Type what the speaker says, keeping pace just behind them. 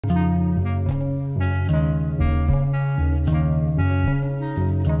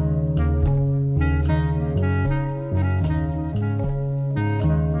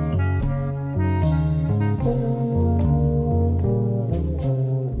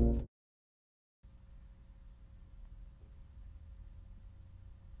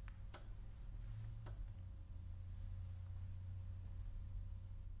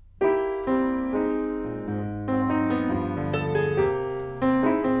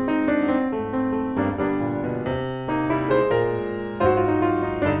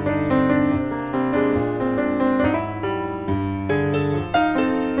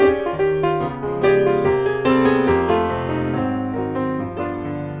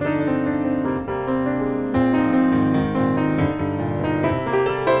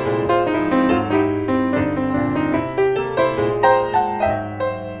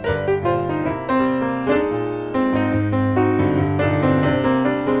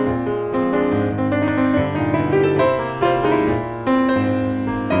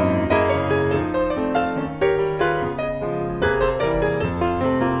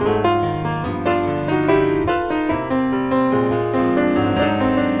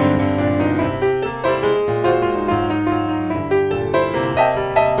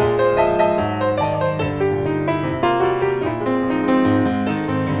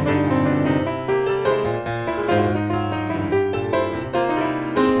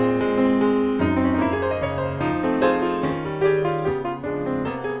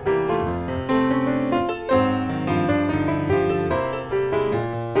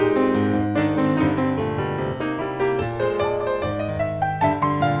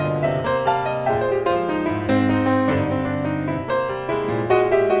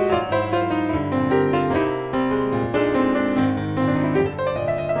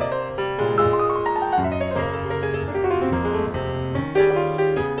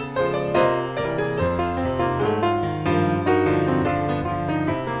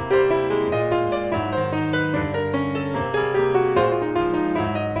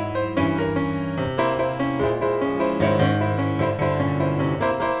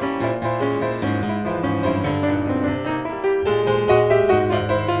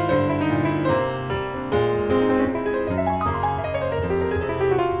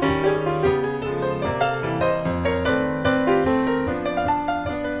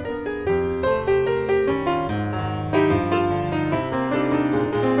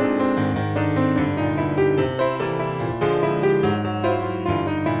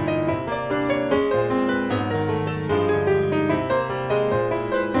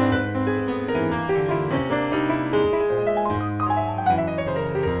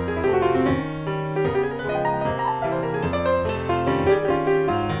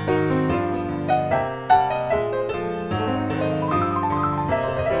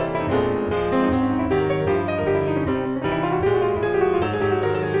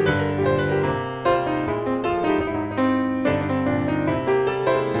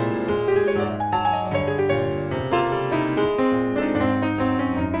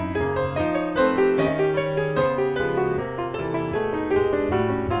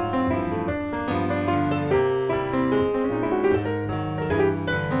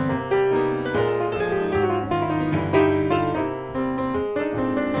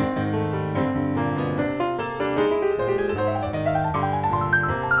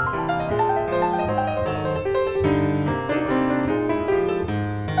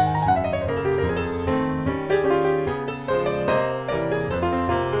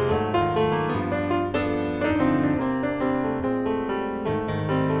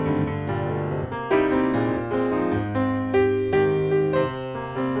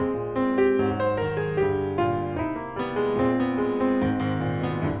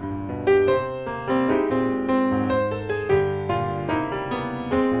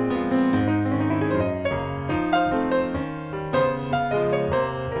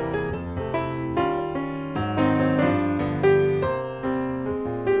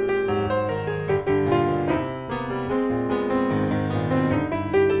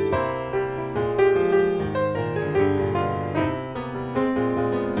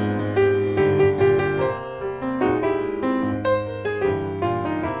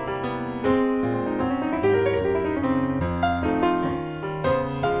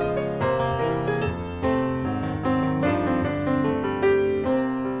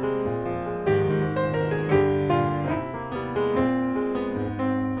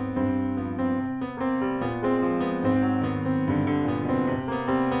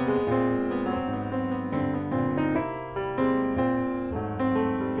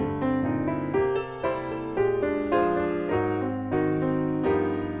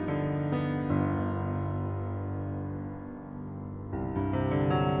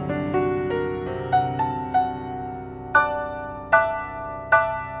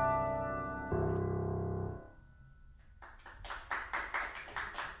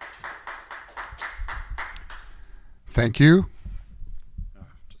Thank you.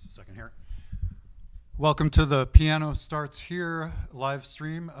 Just a second here. Welcome to the Piano Starts Here live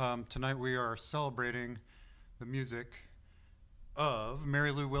stream. Tonight we are celebrating the music of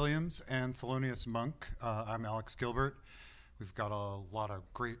Mary Lou Williams and Thelonious Monk. I'm Alex Gilbert. We've got a lot of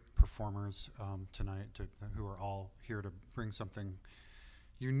great performers tonight who are all here to bring something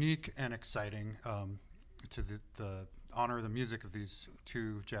unique and exciting to honor the music of these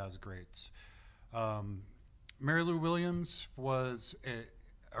two jazz greats. Mary Lou Williams was a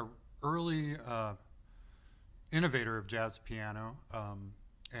early innovator of jazz piano,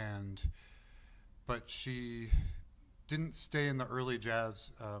 but she didn't stay in the early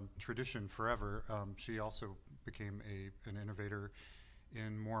jazz tradition forever. She also became an innovator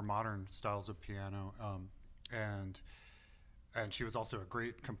in more modern styles of piano, and she was also a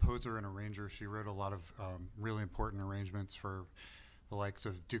great composer and arranger. She wrote a lot of really important arrangements for the likes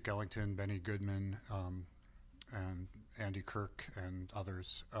of Duke Ellington, Benny Goodman, and Andy Kirk and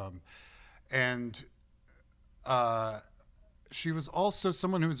others. She was also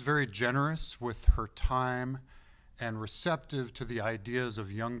someone who was very generous with her time and receptive to the ideas of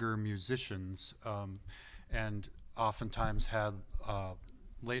younger musicians, and oftentimes had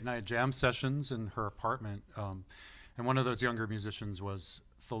late night jam sessions in her apartment. And one of those younger musicians was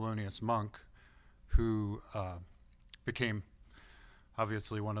Thelonious Monk, who became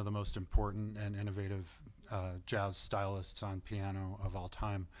obviously one of the most important and innovative jazz stylists on piano of all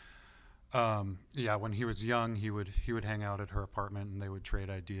time. When he was young, he would hang out at her apartment and they would trade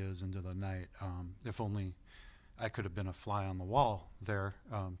ideas into the night. If only I could have been a fly on the wall there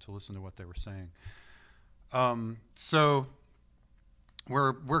to listen to what they were saying. So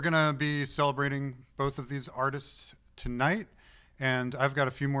we're gonna be celebrating both of these artists tonight, and I've got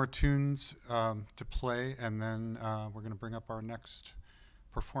a few more tunes to play, and then we're gonna bring up our next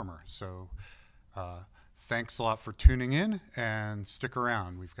performer. So thanks a lot for tuning in, and stick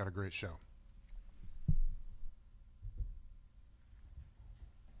around. We've got a great show.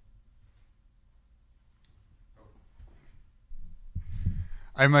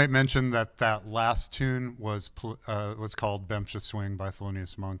 I might mention that last tune was called Bemsha Swing by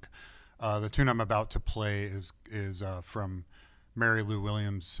Thelonious Monk. The tune I'm about to play is from Mary Lou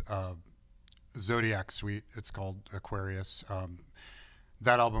Williams' Zodiac Suite. It's called Aquarius.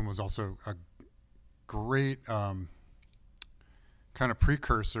 That album was also a great kind of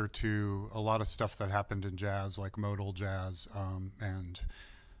precursor to a lot of stuff that happened in jazz, like modal jazz and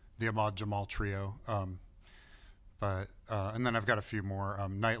the Ahmad Jamal Trio. And then I've got a few more.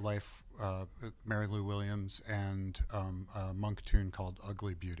 Nightlife, Mary Lou Williams, and a Monk tune called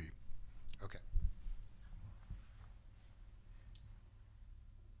Ugly Beauty. Okay.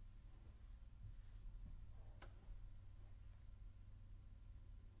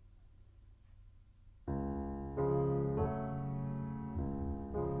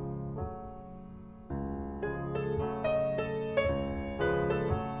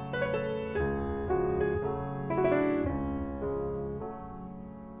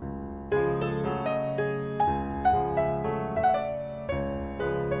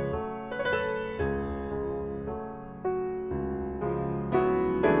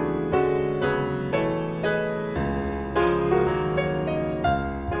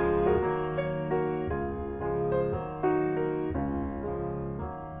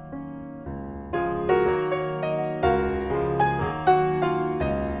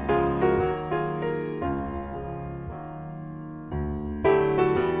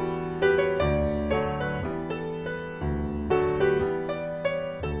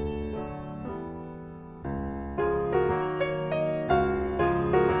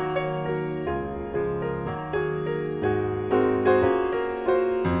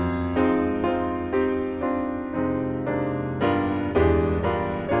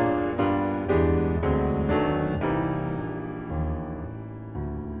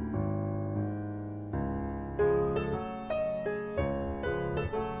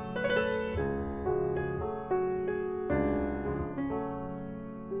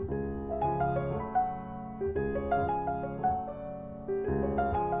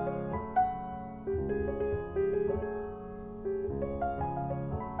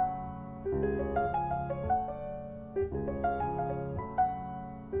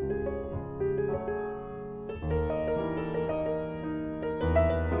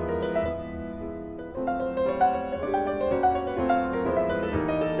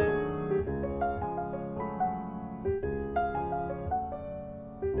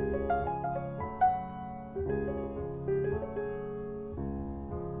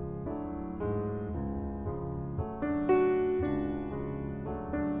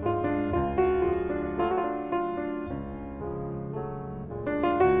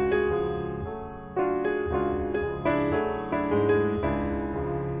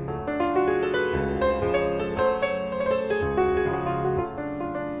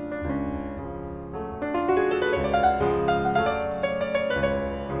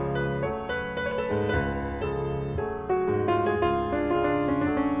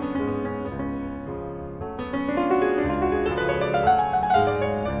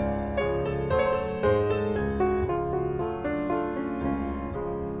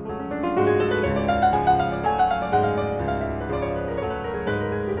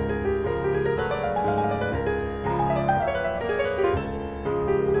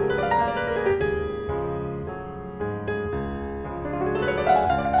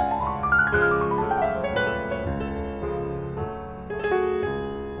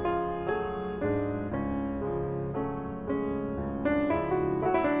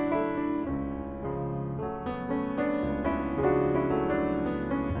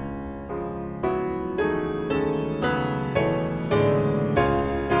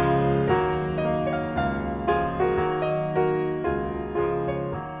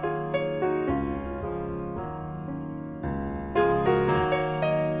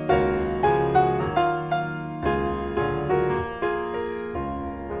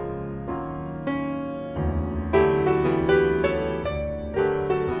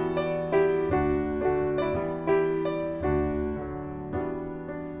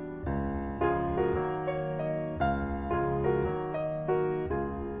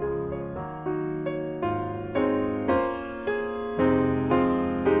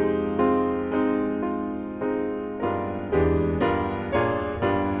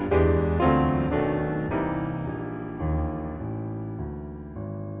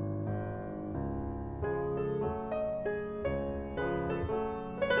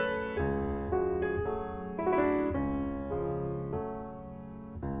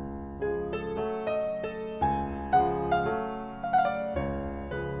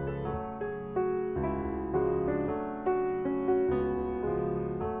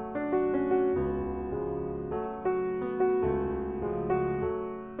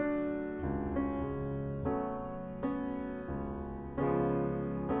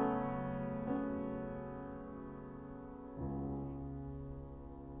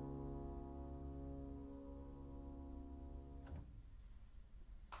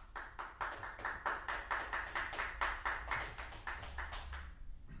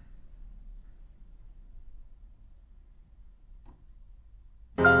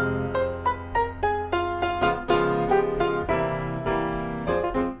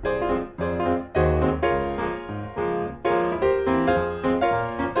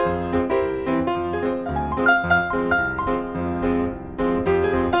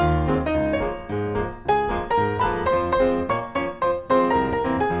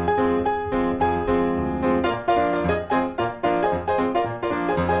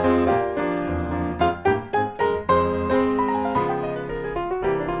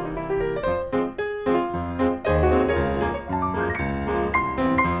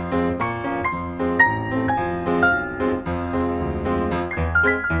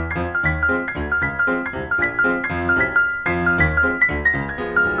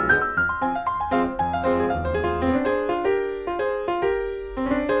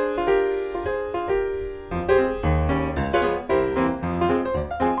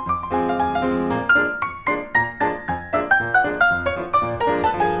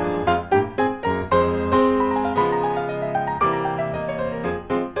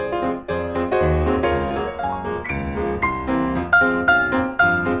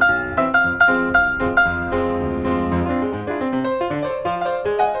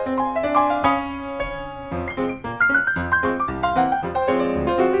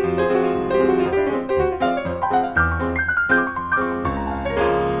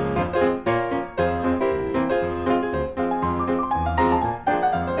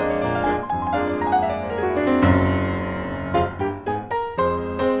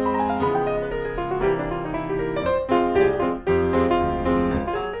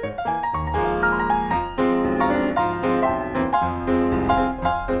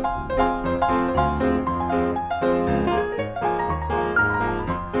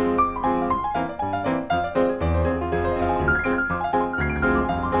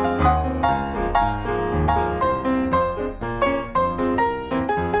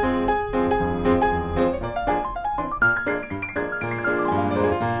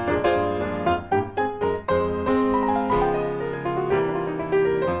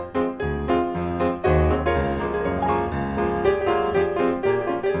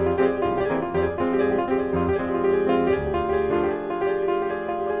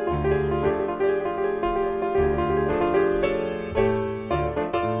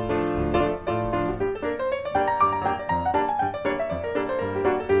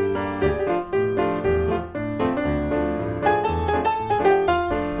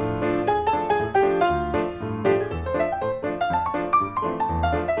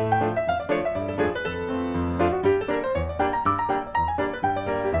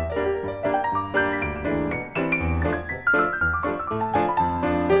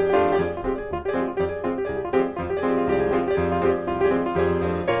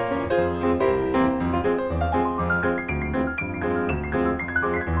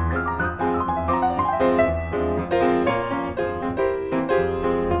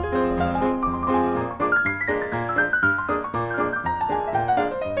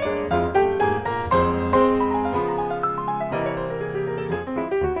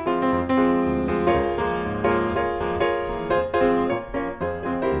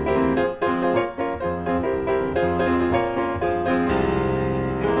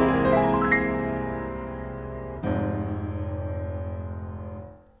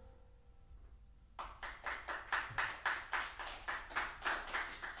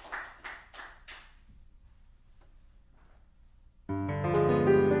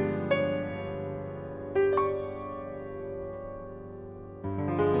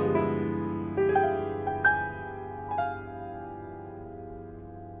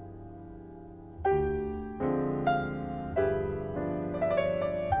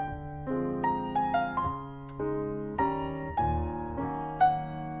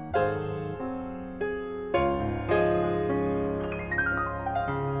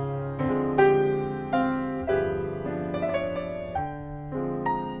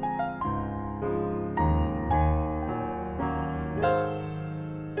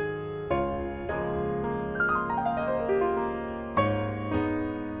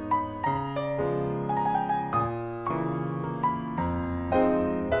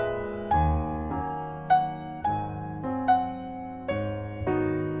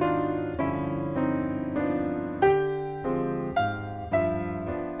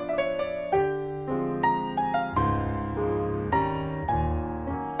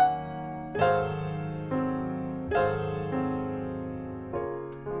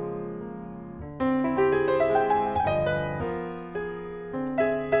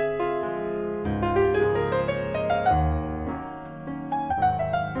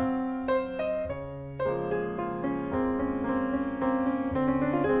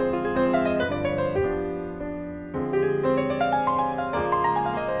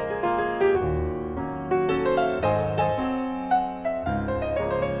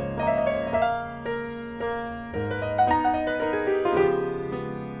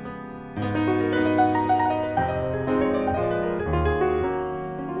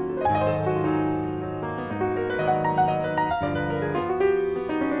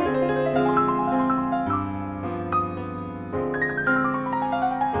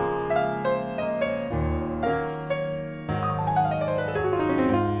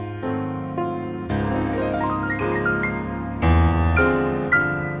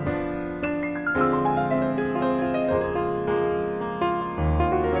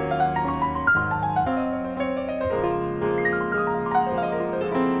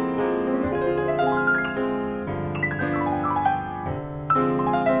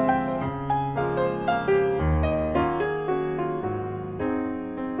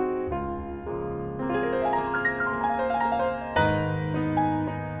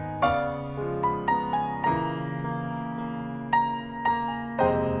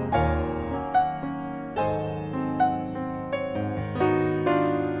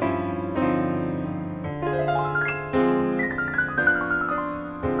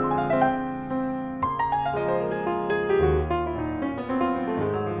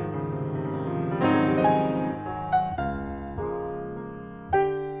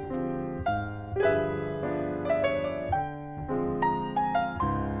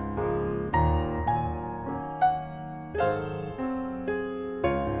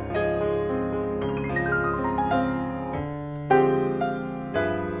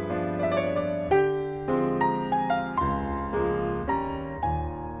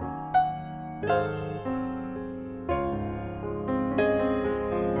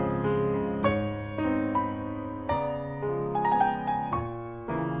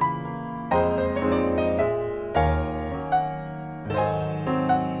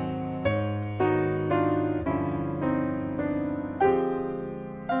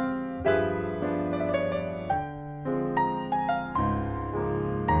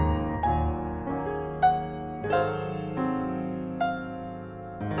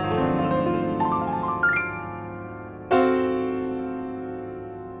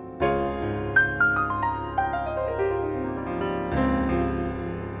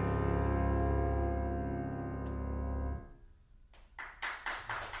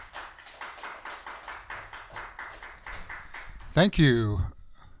 Thank you.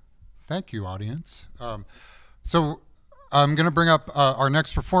 Thank you, audience. So I'm going to bring up our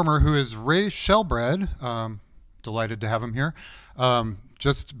next performer, who is Ray Shelbred. Delighted to have him here.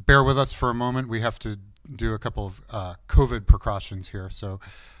 Just bear with us for a moment. We have to do a couple of COVID precautions here, so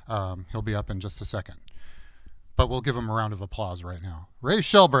he'll be up in just a second. But we'll give him a round of applause right now. Ray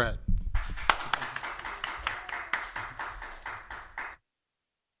Shelbred.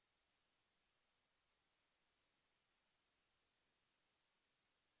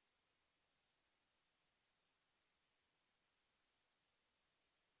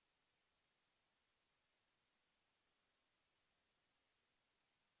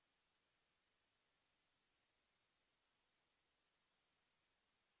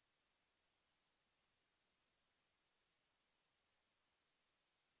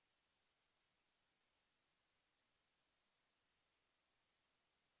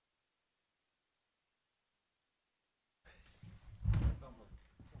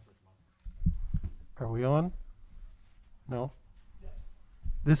 Are we on? No? Yes.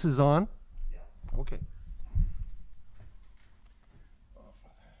 This is on? Yes. Okay.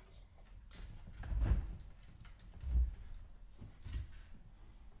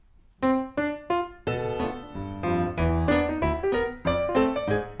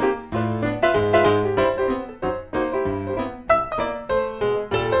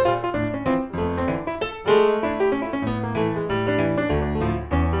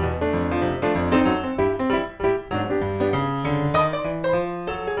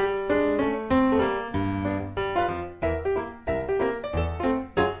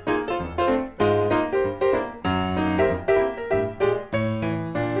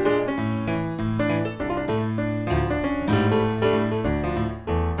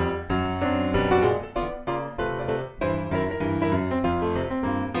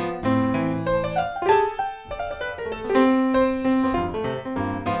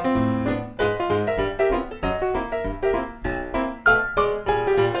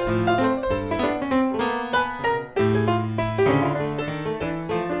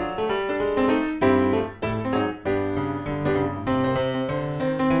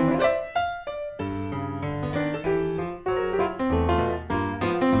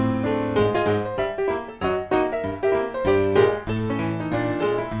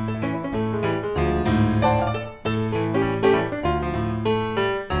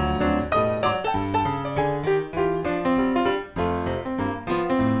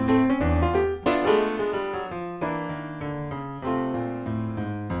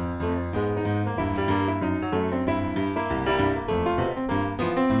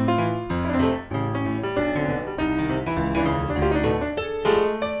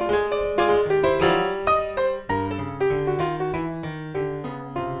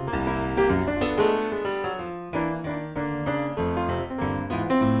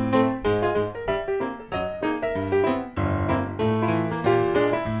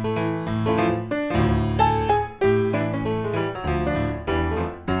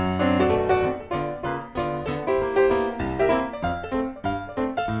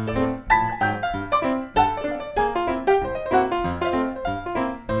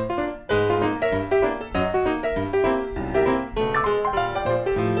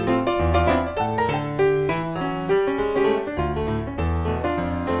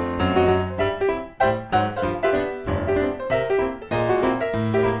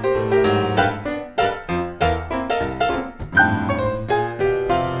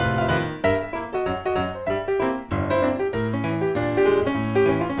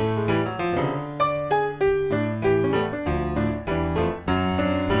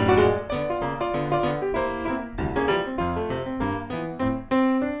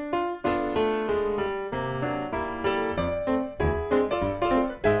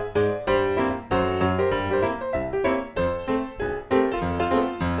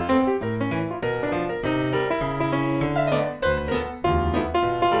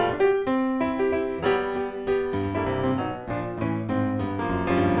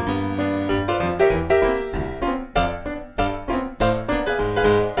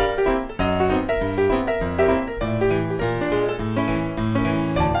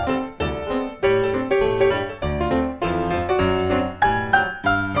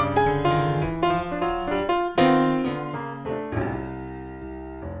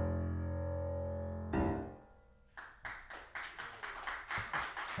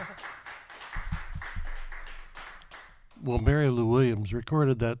 Well, Mary Lou Williams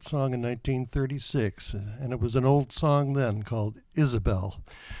recorded that song in 1936, and it was an old song then called Isabel,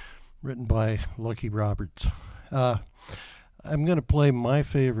 written by Lucky Roberts. I'm going to play my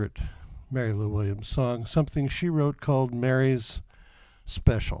favorite Mary Lou Williams song, something she wrote called Mary's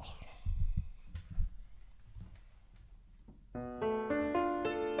Special.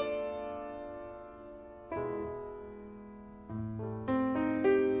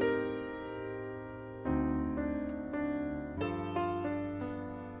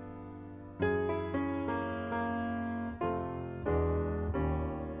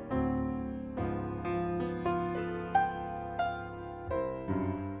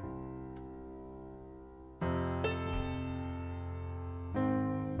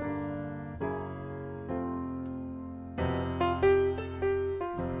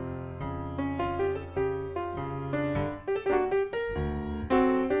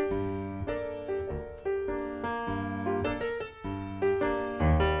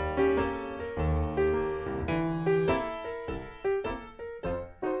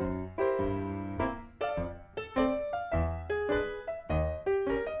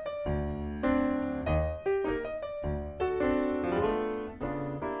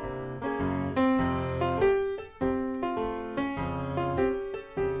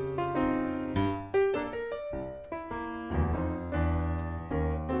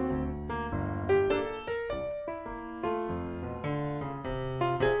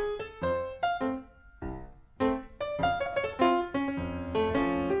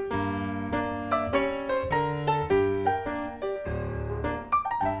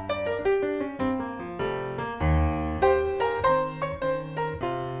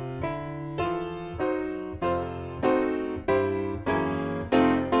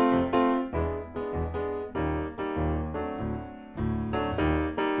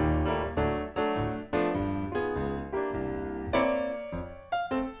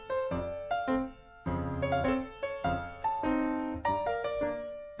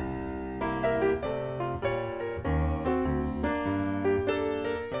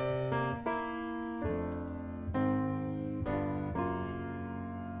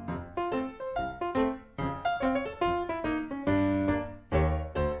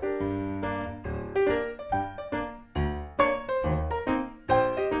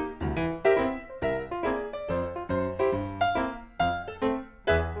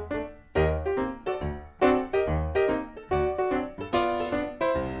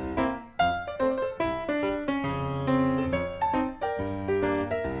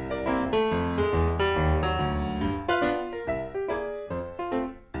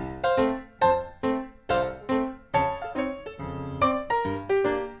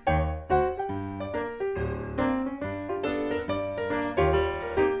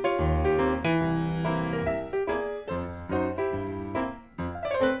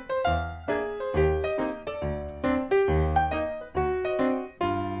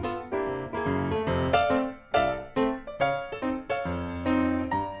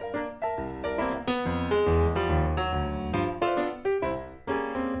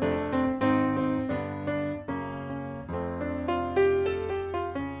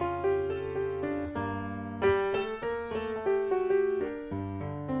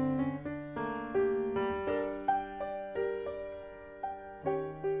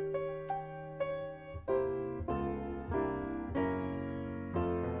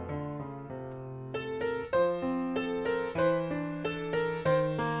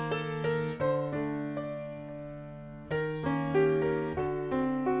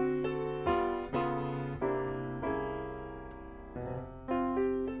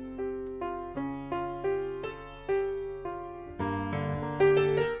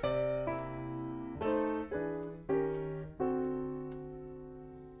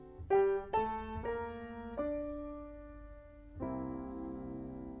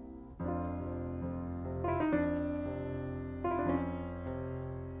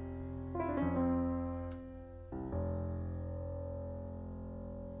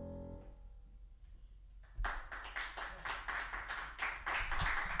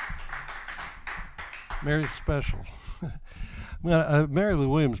 Mary's Special. Mary Lou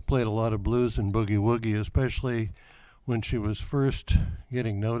Williams played a lot of blues and boogie-woogie, especially when she was first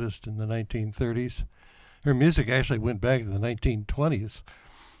getting noticed in the 1930s. Her music actually went back to the 1920s,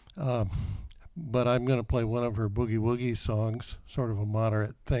 but I'm going to play one of her boogie-woogie songs, sort of a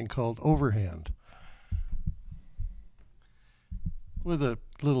moderate thing called Overhand, with a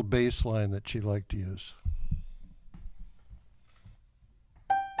little bass line that she liked to use.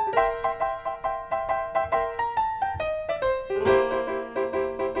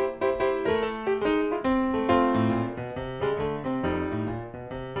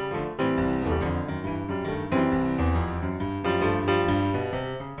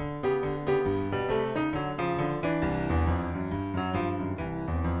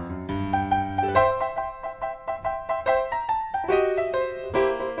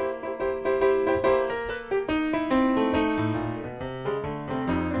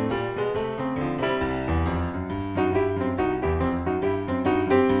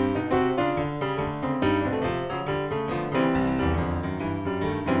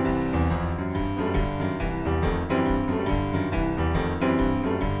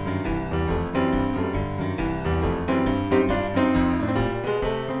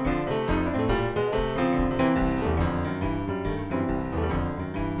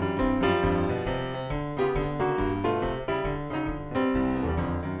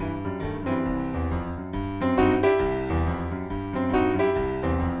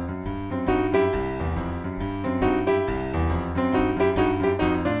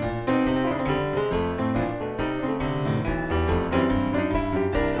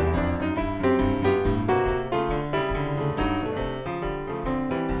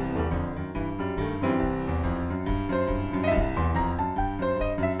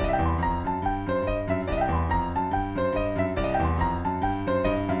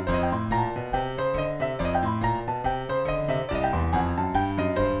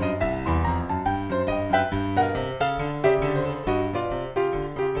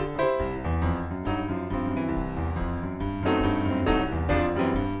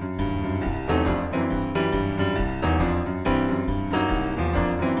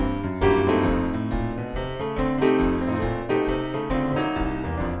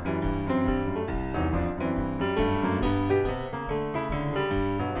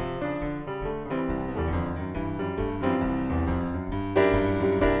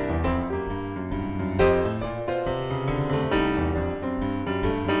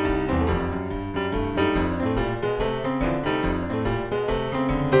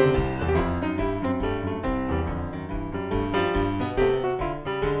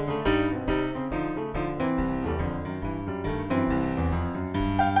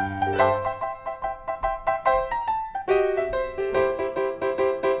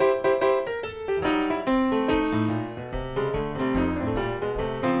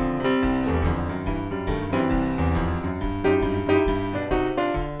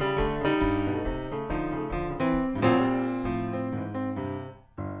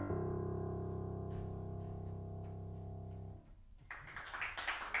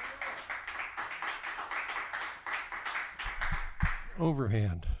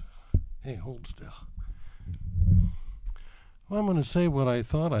 overhand. Hey, hold still. Well, I'm going to say what I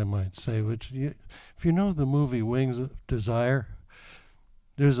thought I might say, which, if you know the movie Wings of Desire,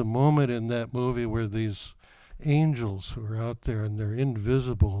 there's a moment in that movie where these angels who are out there and they're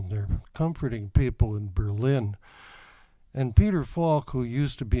invisible and they're comforting people in Berlin. And Peter Falk, who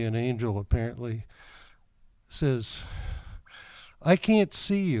used to be an angel apparently, says, I can't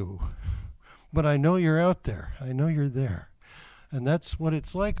see you, but I know you're out there. I know you're there. And that's what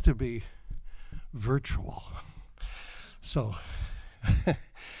it's like to be virtual. So,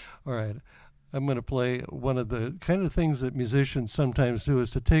 all right, I'm going to play one of the kind of things that musicians sometimes do is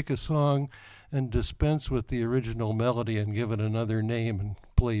to take a song and dispense with the original melody and give it another name and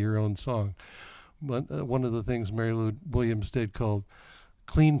play your own song. But, one of the things Mary Lou Williams did called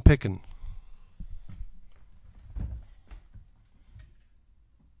Clean Pickin'.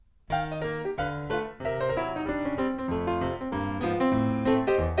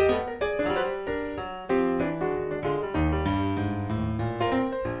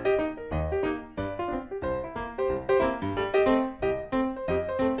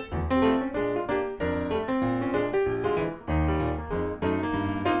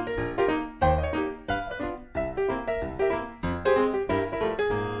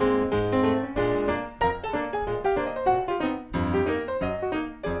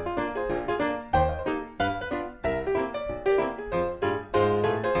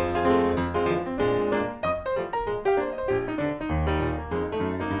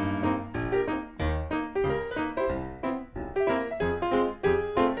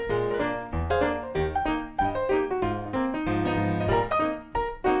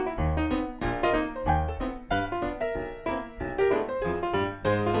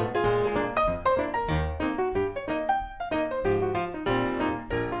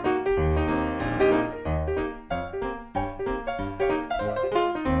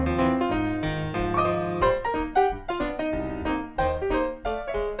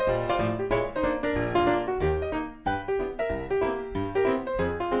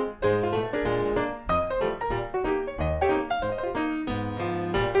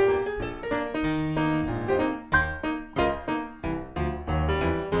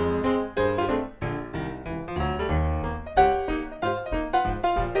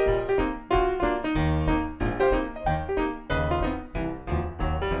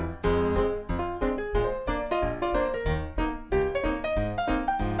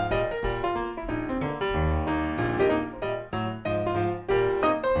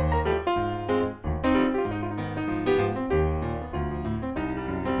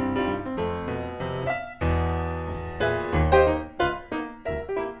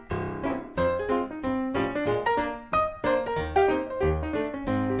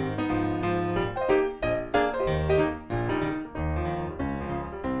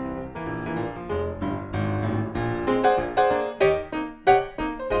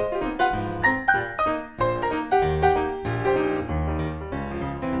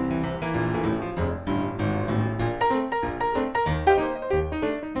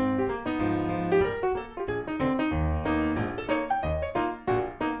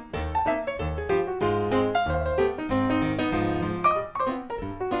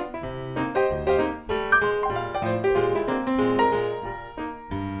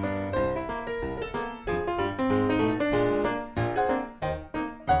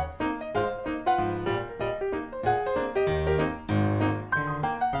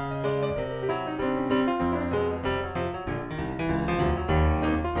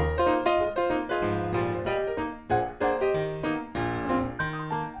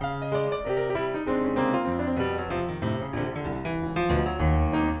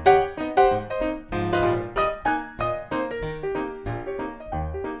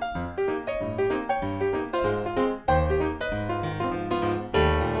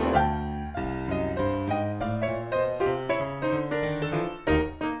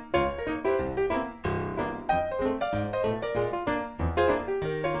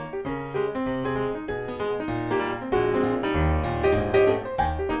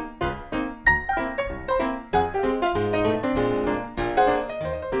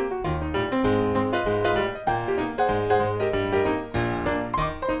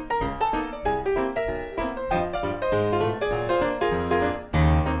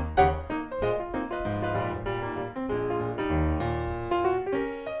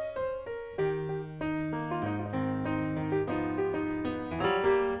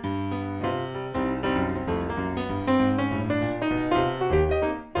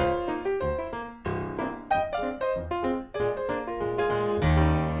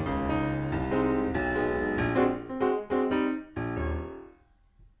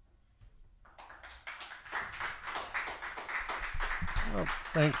 Oh,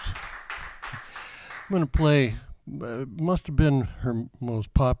 thanks. I'm going to play, must have been her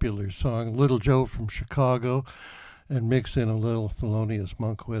most popular song, Little Joe from Chicago, and mix in a little Thelonious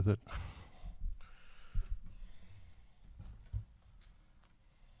Monk with it.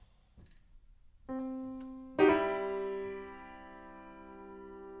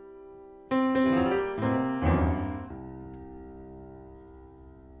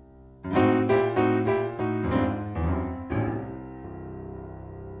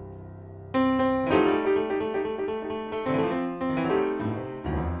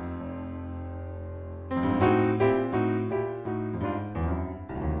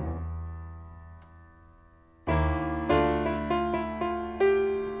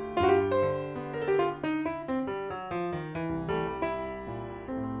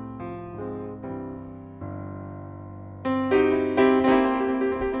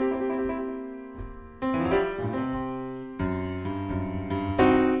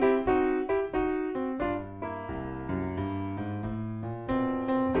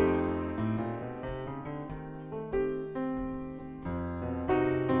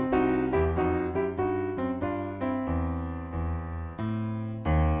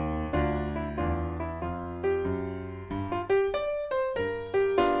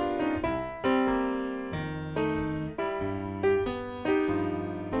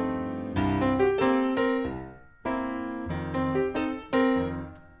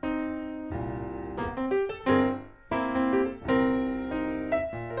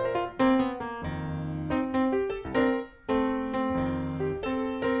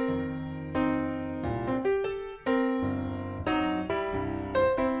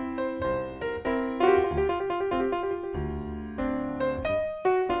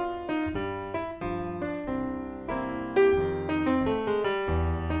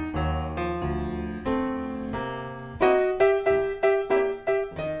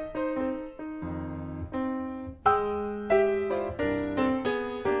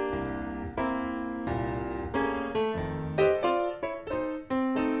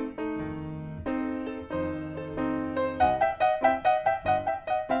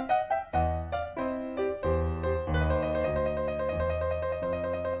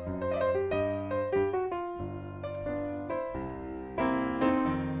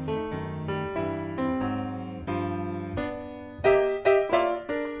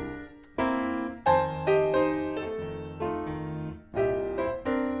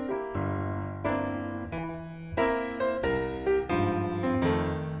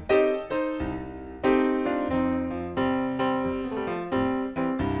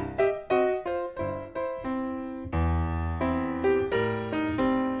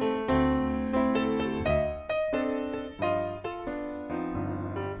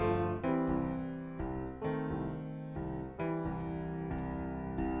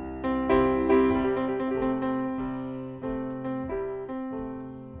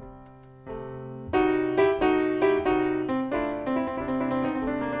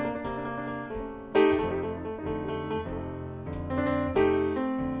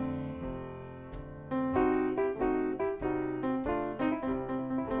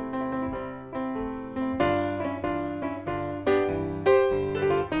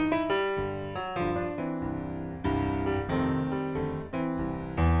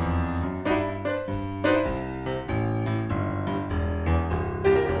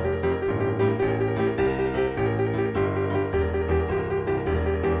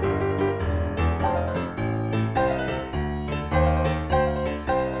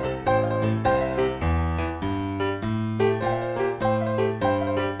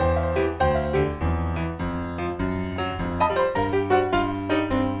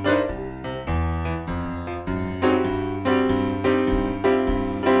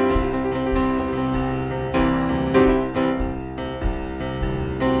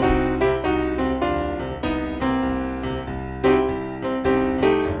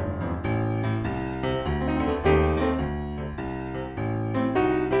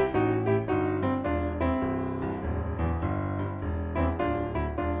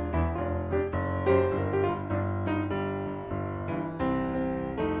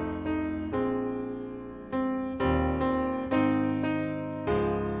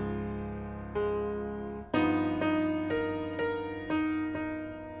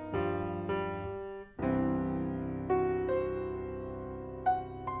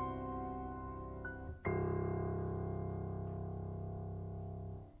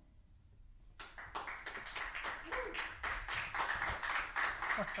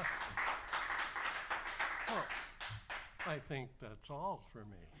 Well, I think that's all for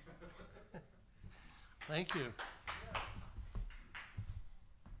me. Thank you.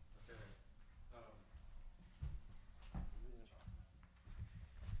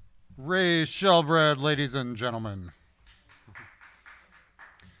 Ray Shelbred, ladies and gentlemen.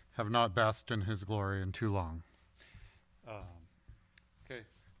 Have not basked in his glory in too long. Okay,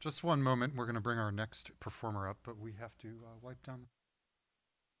 just one moment. We're going to bring our next performer up, but we have to wipe down.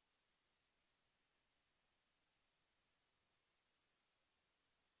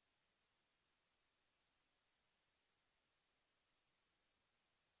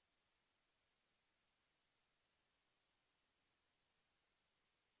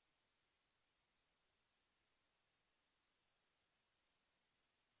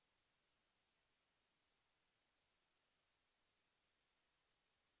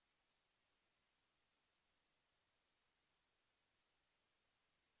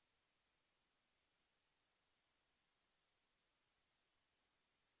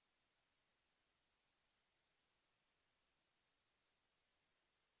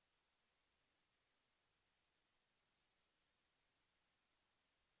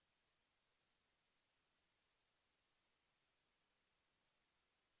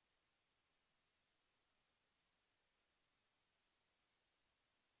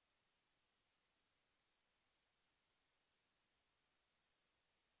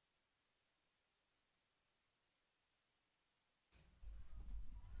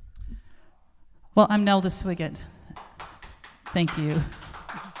 Well, I'm Nelda Swiggett. Thank you.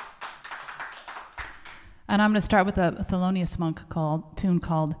 And I'm going to start with a Thelonious Monk tune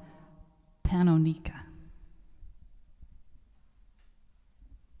called Panonica.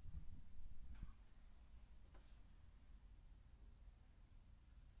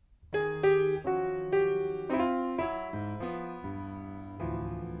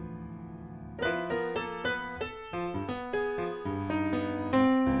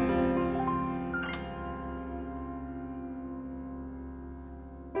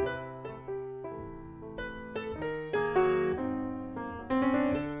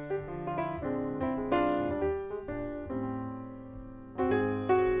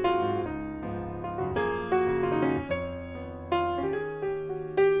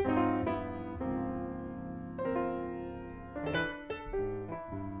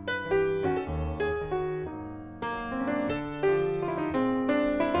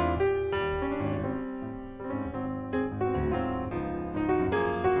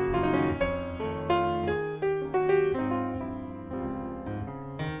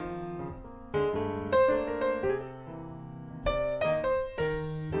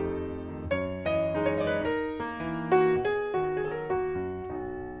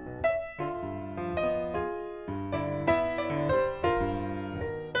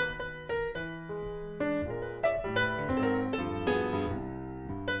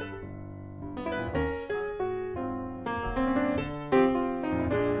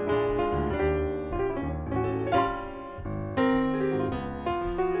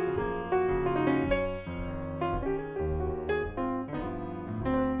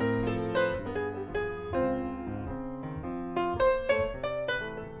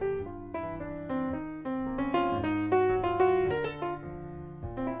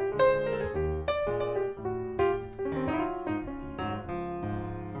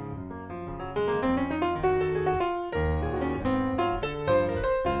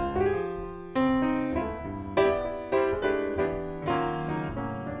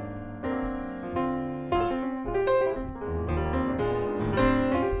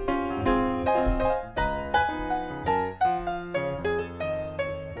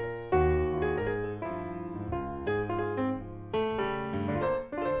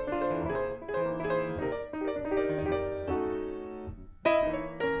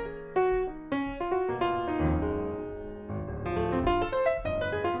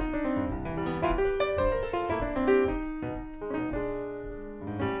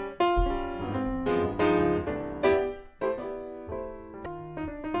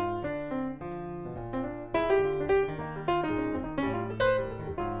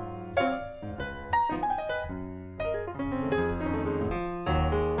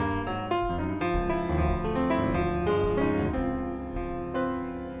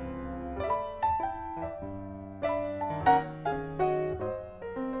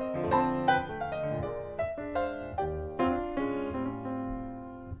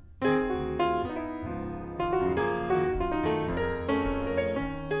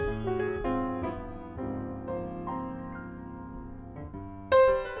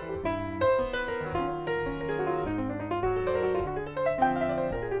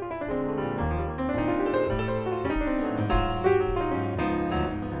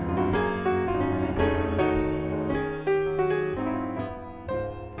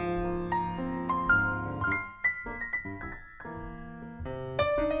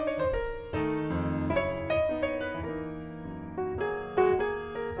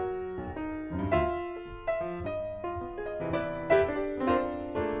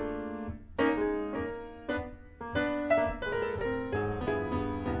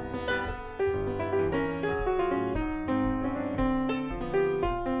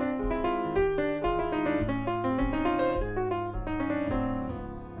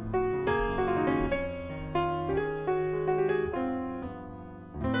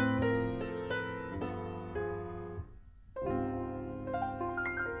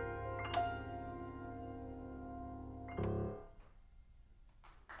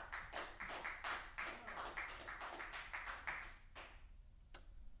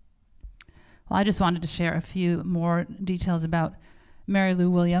 Well, I just wanted to share a few more details about Mary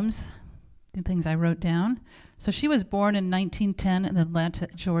Lou Williams, the things I wrote down. So she was born in 1910 in Atlanta,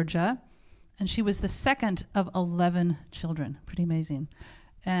 Georgia, and she was the second of 11 children. Pretty amazing.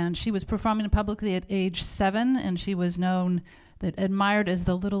 And she was performing publicly at age 7, and she was admired as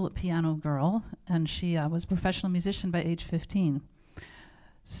the little piano girl, and she was a professional musician by age 15.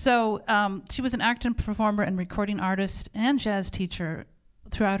 So she was an actor and performer and recording artist and jazz teacher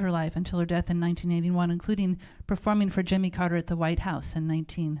throughout her life until her death in 1981, including performing for Jimmy Carter at the White House in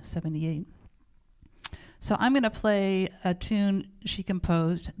 1978. So I'm going to play a tune she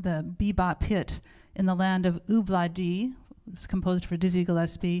composed, the Bebop hit In the Land of Oobla-Dee. It was composed for Dizzy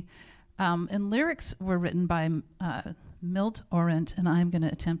Gillespie. And lyrics were written by Milt Orant, and I'm going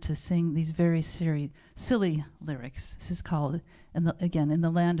to attempt to sing these very silly lyrics. This is called, In the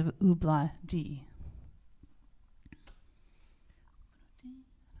Land of Oobla-Dee.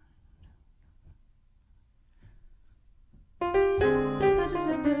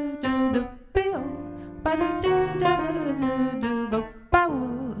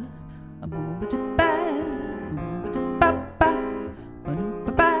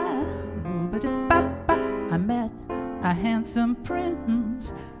 I met a handsome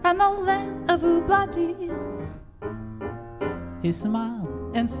prince in the land of Oobla-Dee. He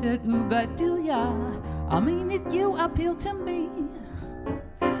smiled and said, Oobadilia, I mean it, you appeal to me.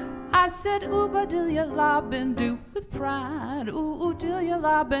 I said, Oobadilia la bendu with pride. Ooh, dilia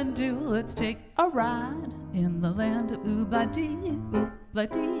la bendu, let's take a ride in the land of Oobla-Dee,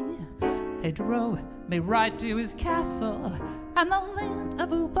 Oobla-Dee. He drove me right to his castle and the land of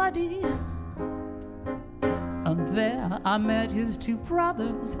Oobla-Dee. And there I met his two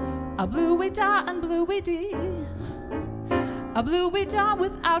brothers, a Bluey-Da and Bluey-Dee. A Bluey-Da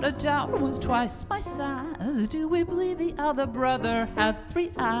without a doubt was twice my size. Do we believe the other brother had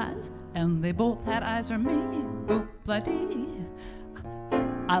 3 eyes? And they both had eyes for me, Oobla-Dee.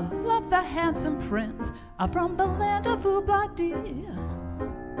 I love the handsome prince from the land of Oobla-Dee.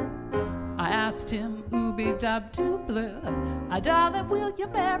 I asked him, Ooby-Dab-Doo-Blue, darling, will you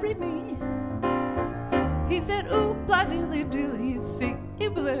marry me? He said, Oobla-Dee-Doo, you see,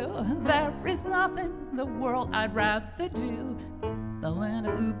 blue, there is nothing in the world I'd rather do. The land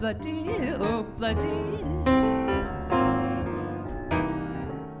of Oobla-Dee, Oobla-Dee.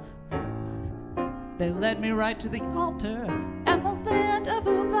 They led me right to the altar and the land of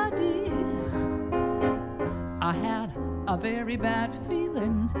Oobla-Dee. I had a very bad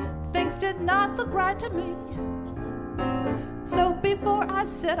feeling, things did not look right to me. So before I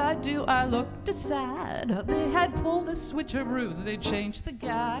said I do, I looked aside. They had pulled a switcheroo, they changed the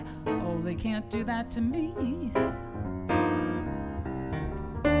guy. Oh, they can't do that to me.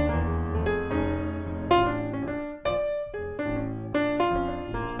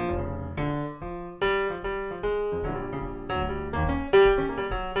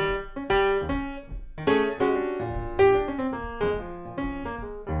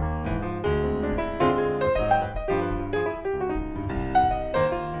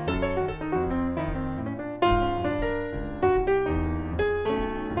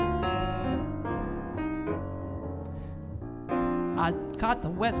 I caught the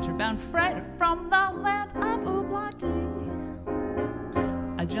western-bound freighter from the land of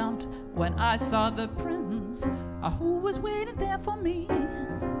Oobla-Dee. I jumped when I saw the prince who was waiting there for me.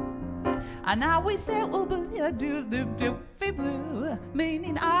 And now we say Oobla-Doo-Doo-Doo-Blue,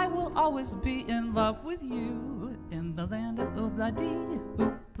 meaning I will always be in love with you in the land of Oobla-Dee,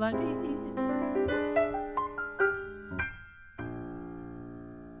 Oobla-Dee.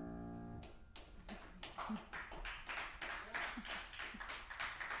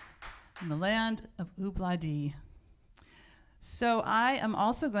 In the land of Oobla-Dee. So I am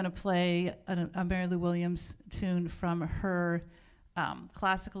also going to play a Mary Lou Williams tune from her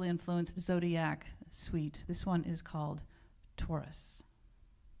classically influenced Zodiac suite. This one is called Taurus.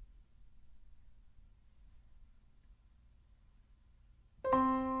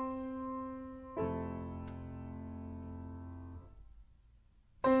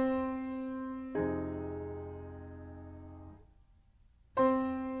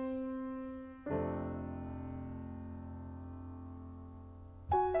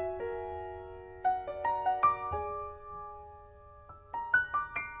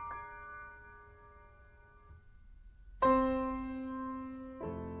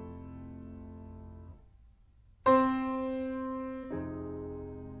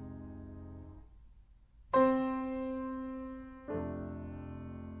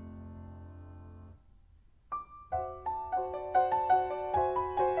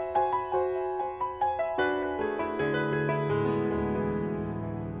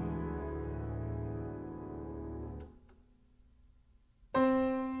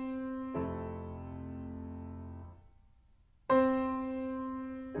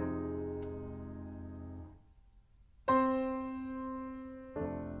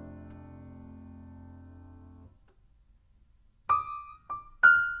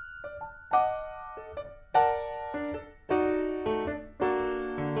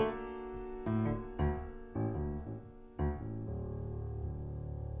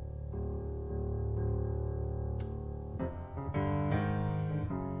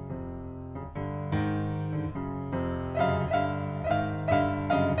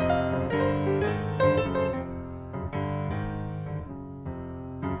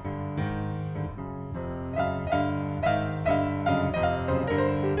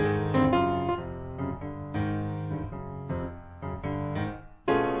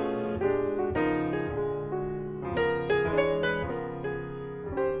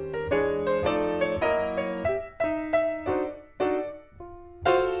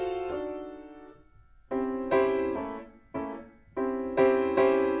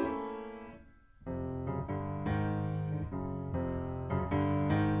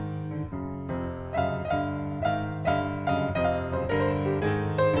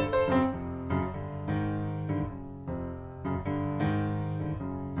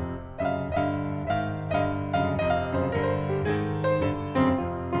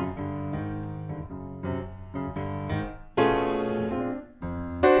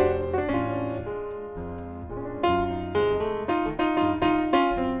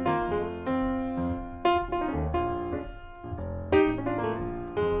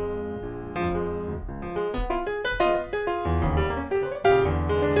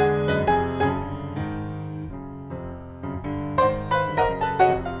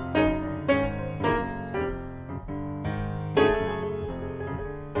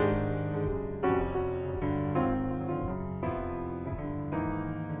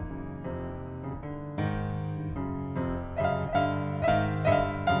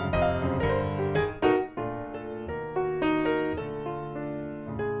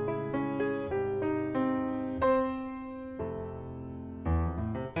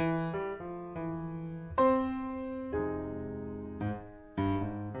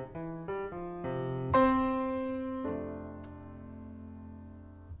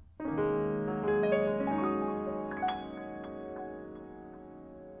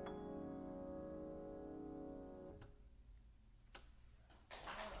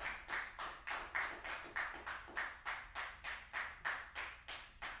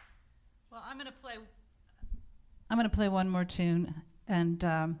 I'm gonna play one more tune, and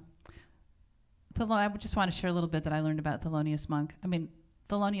I would just want to share a little bit that I learned about Thelonious Monk. I mean,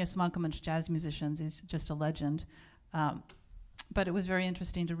 Thelonious Monk amongst jazz musicians is just a legend. But it was very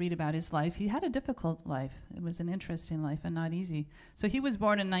interesting to read about his life. He had a difficult life. It was an interesting life and not easy. So he was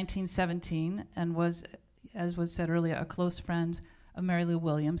born in 1917 and was, as was said earlier, a close friend of Mary Lou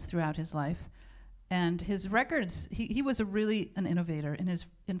Williams throughout his life. And his records, he was really an innovator,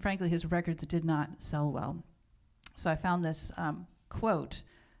 and frankly, his records did not sell well. So I found this quote.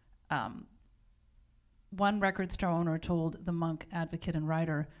 One record store owner told the Monk advocate and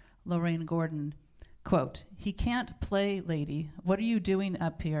writer, Lorraine Gordon, quote, "He can't play, lady. What are you doing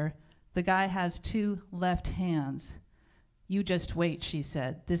up here? The guy has 2 left hands. You just wait," she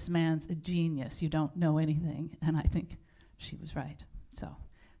said. "This man's a genius. You don't know anything." And I think she was right.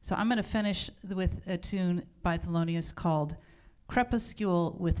 So I'm going to finish with a tune by Thelonious called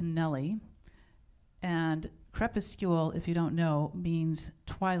Crepuscule with Nellie. And crepuscule, if you don't know, means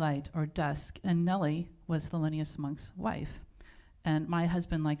twilight or dusk. And Nellie was Thelonious Monk's wife. And my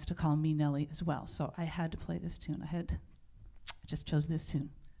husband likes to call me Nellie as well. So I had to play this tune. I just chose this tune.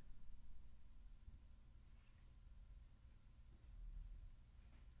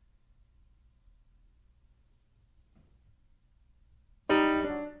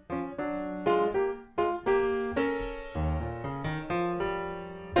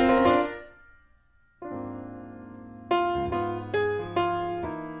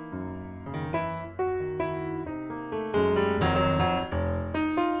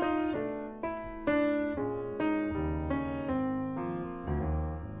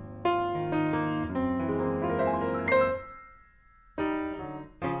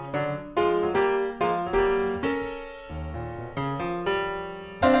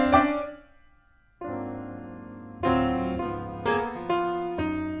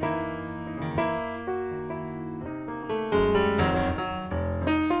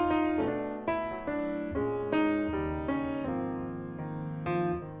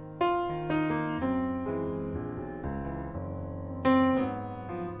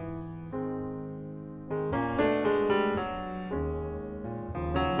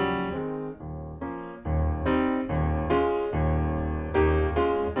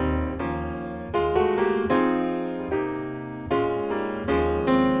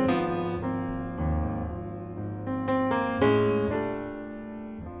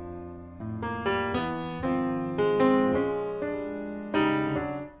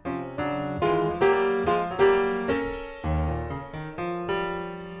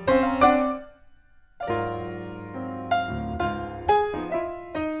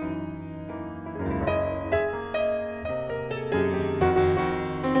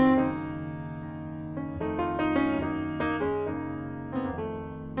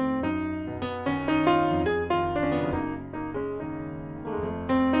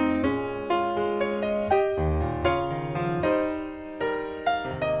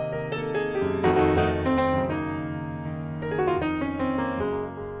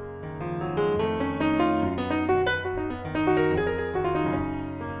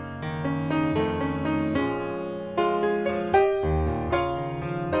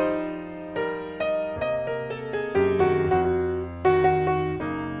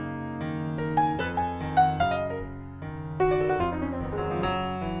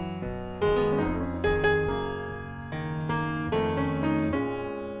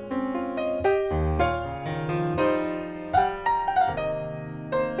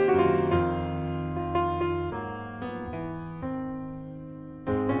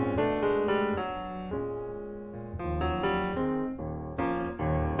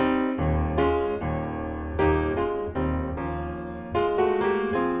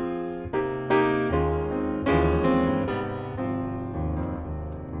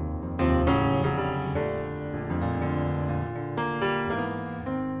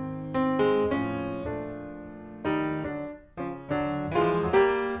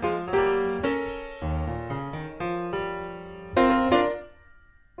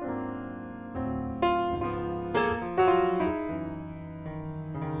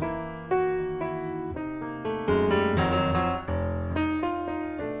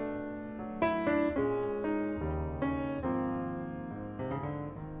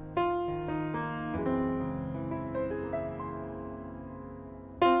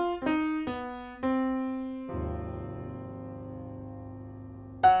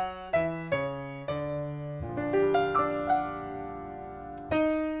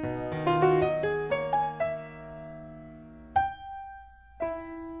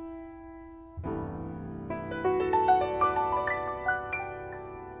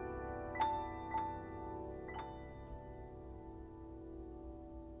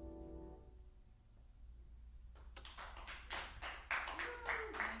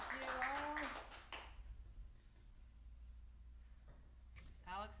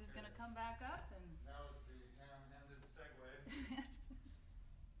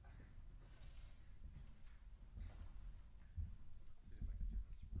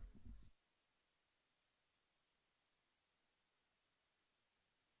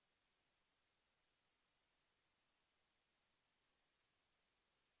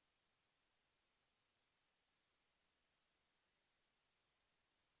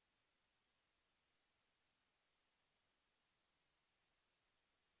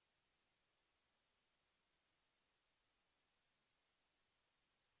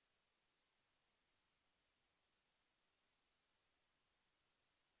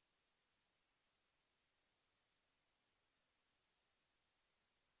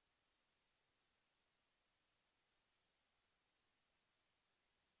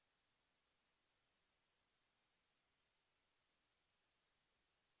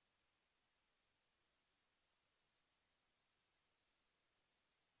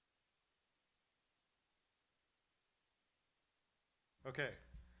 Okay.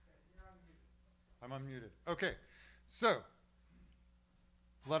 I'm unmuted. Okay. So,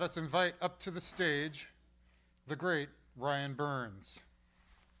 let us invite up to the stage the great Ryan Burns.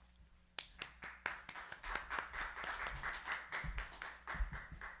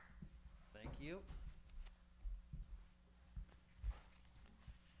 Thank you.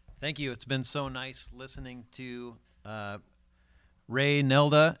 Thank you. It's been so nice listening to Ray,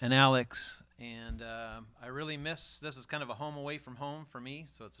 Nelda, and Alex. And I really miss, this is kind of a home away from home for me,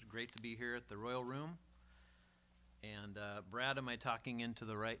 so it's great to be here at the Royal Room. And Brad, am I talking into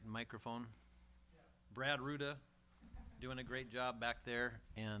the right microphone? Yes. Brad Ruda, doing a great job back there.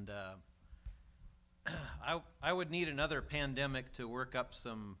 And I would need another pandemic to work up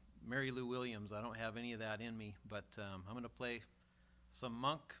some Mary Lou Williams. I don't have any of that in me, but I'm going to play some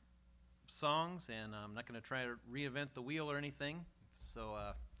Monk songs, and I'm not going to try to reinvent the wheel or anything. So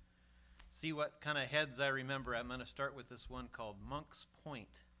see what kind of heads I remember. I'm going to start with this one called Monk's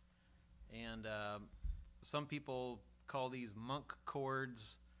Point. And some people call these monk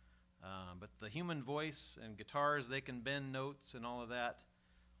chords, but the human voice and guitars, they can bend notes and all of that.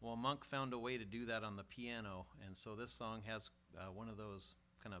 Well, Monk found a way to do that on the piano, and so this song has one of those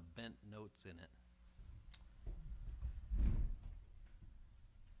kind of bent notes in it.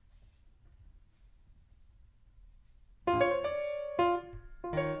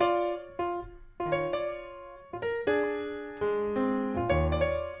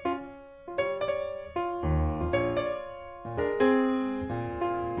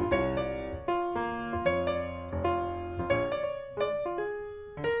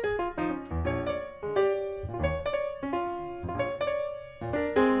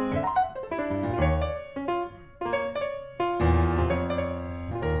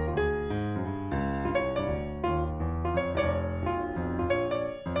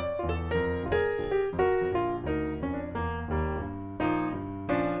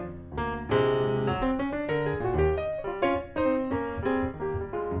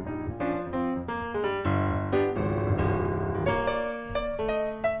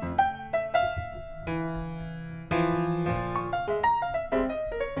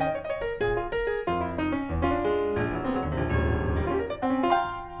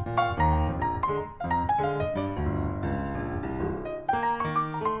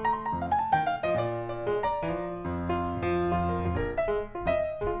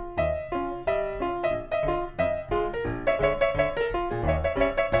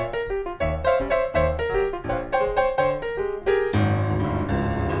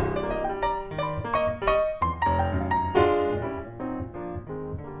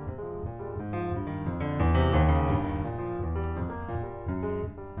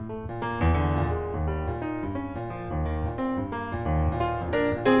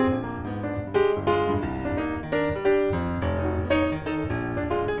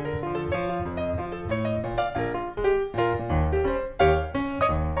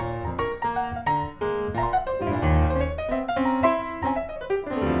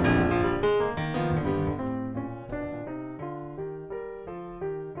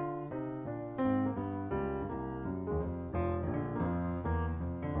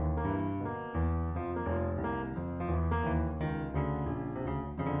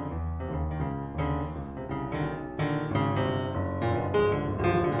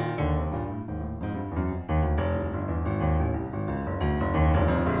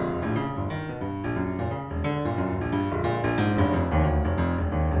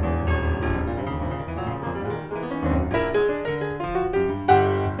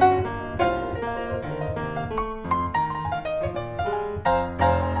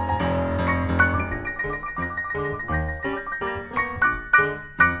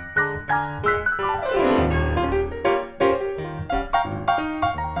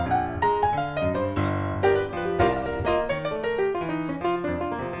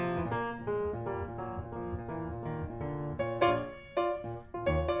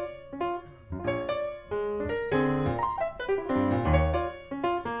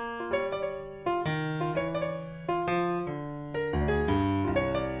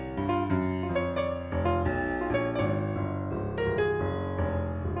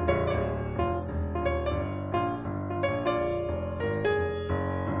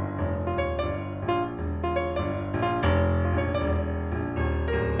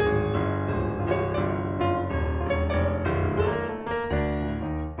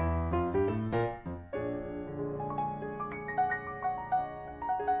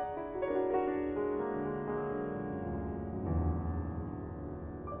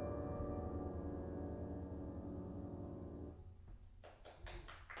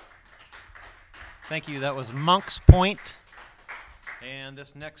 Thank you. That was Monk's Point. And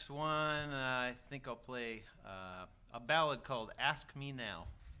this next one, I think I'll play a ballad called Ask Me Now.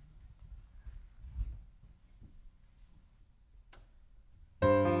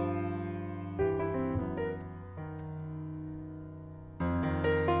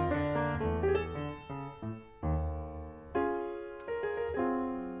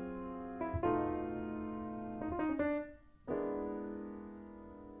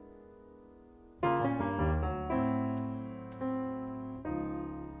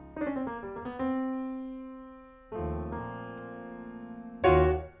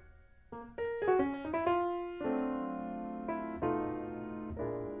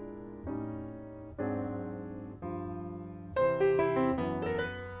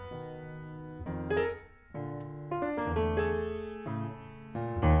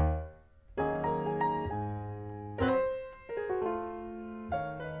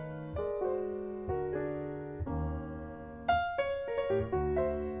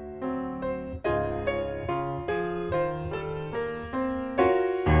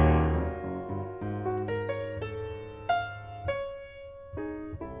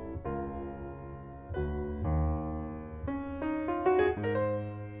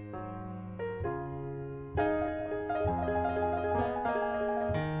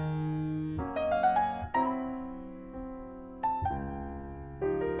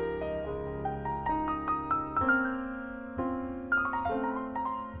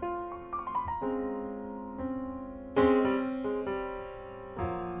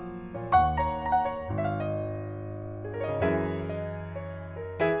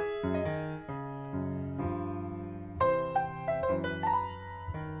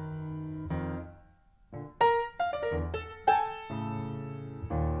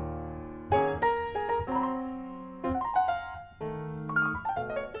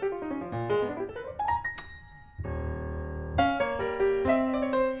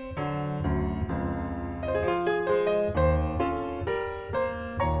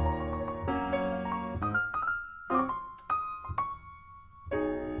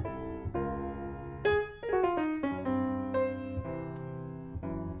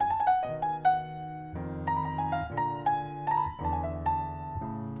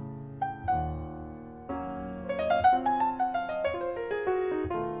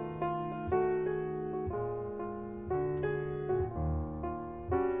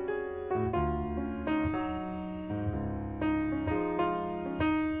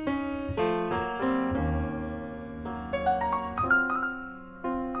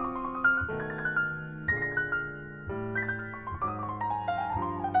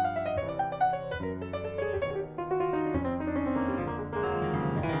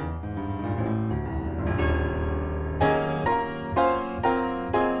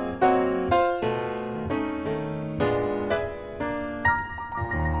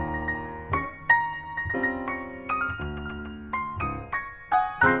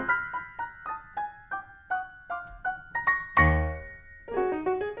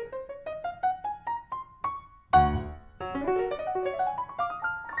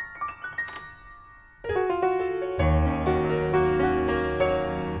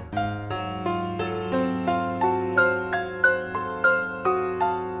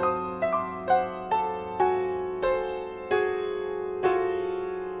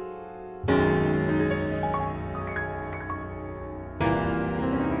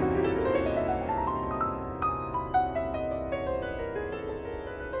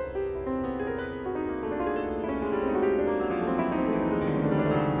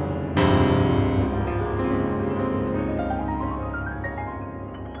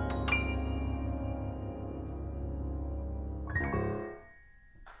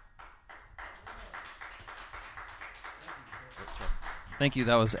 Thank you.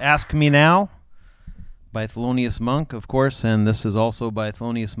 That was Ask Me Now by Thelonious Monk, of course, and this is also by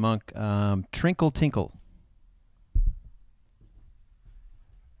Thelonious Monk, Trinkle Tinkle.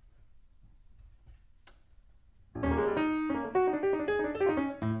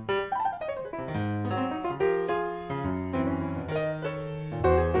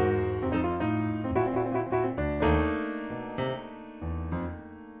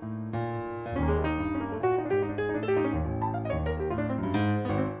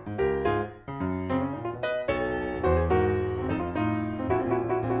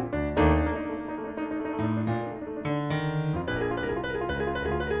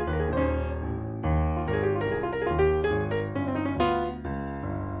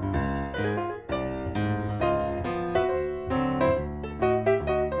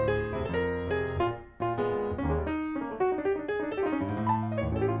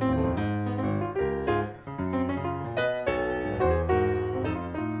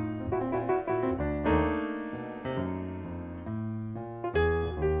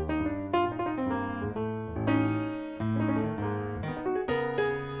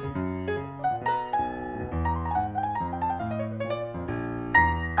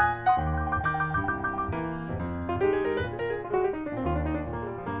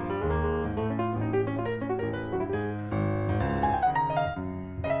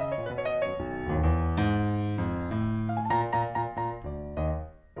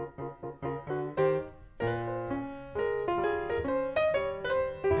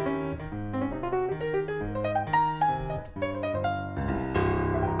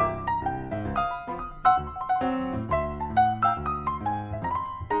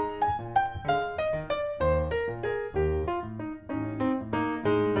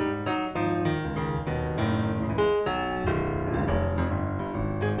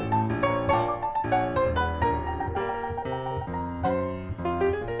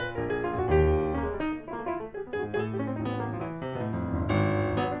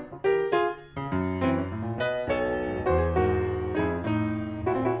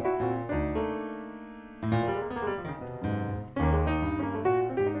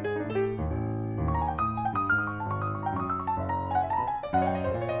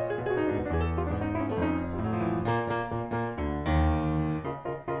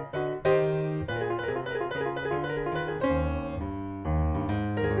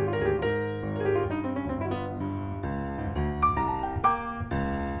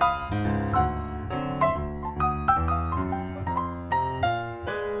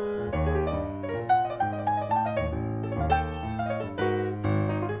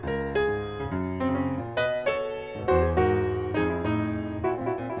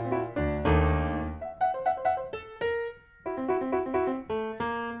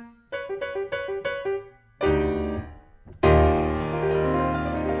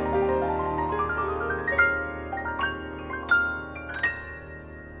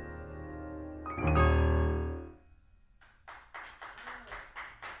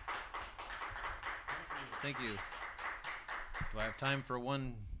 Thank you. Do I have time for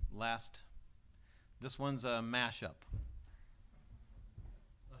one last? This one's a mashup.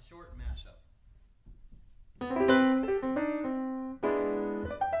 A short mashup.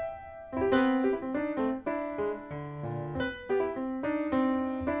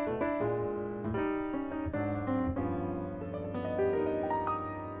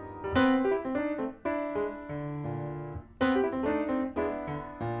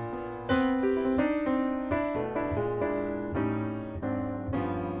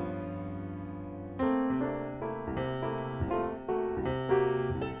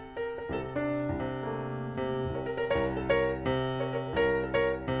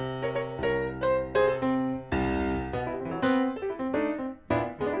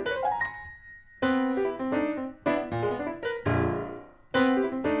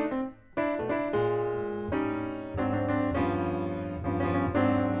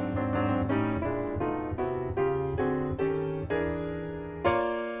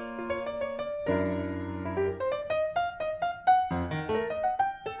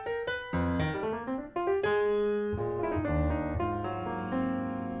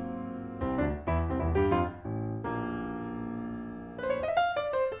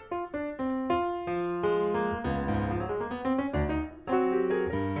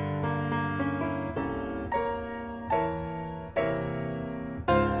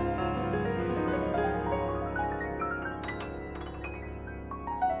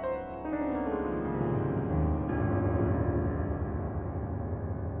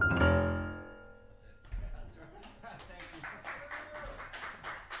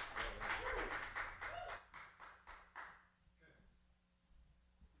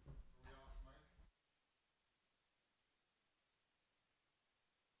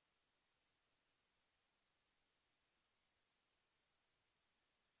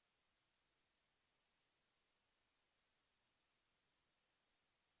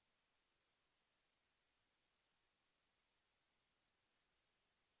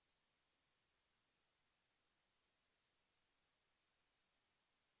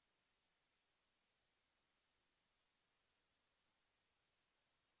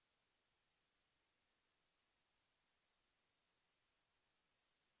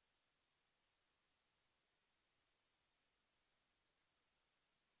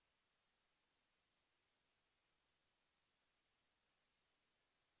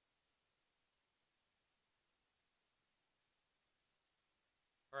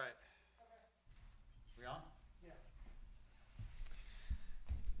 All right. We on? Yeah.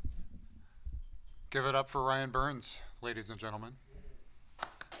 Give it up for Ryan Burns, ladies and gentlemen.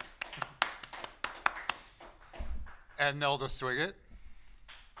 And Nelda Swigert.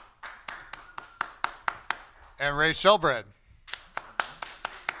 And Ray Shelbred.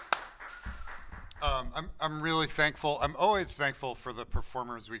 I'm really thankful. I'm always thankful for the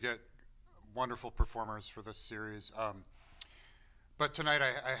performers. We get wonderful performers for this series. But tonight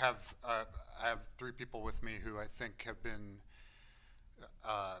I have three people with me who I think have been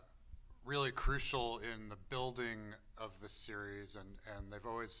really crucial in the building of this series, and they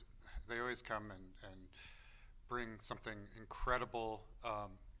always come and bring something incredible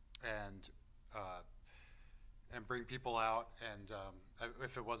and bring people out. And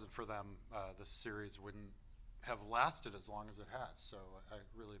if it wasn't for them, this series wouldn't have lasted as long as it has. So I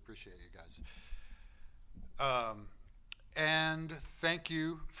really appreciate you guys. And thank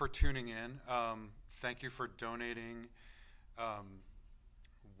you for tuning in. Thank you for donating.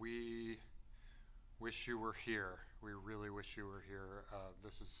 We wish you were here. We really wish you were here.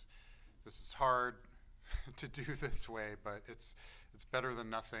 This is hard to do this way, but it's better than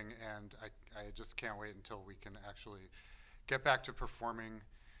nothing, and I just can't wait until we can actually get back to performing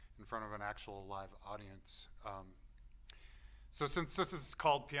in front of an actual live audience. So since this is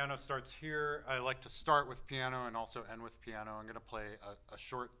called Piano Starts Here, I like to start with piano and also end with piano. I'm going to play a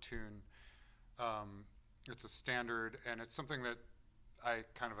short tune. It's a standard, and it's something that I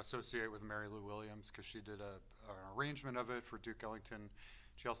kind of associate with Mary Lou Williams because she did an arrangement of it for Duke Ellington.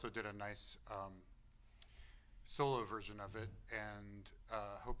 She also did a nice solo version of it, and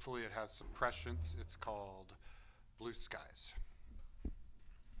hopefully it has some prescience. It's called Blue Skies.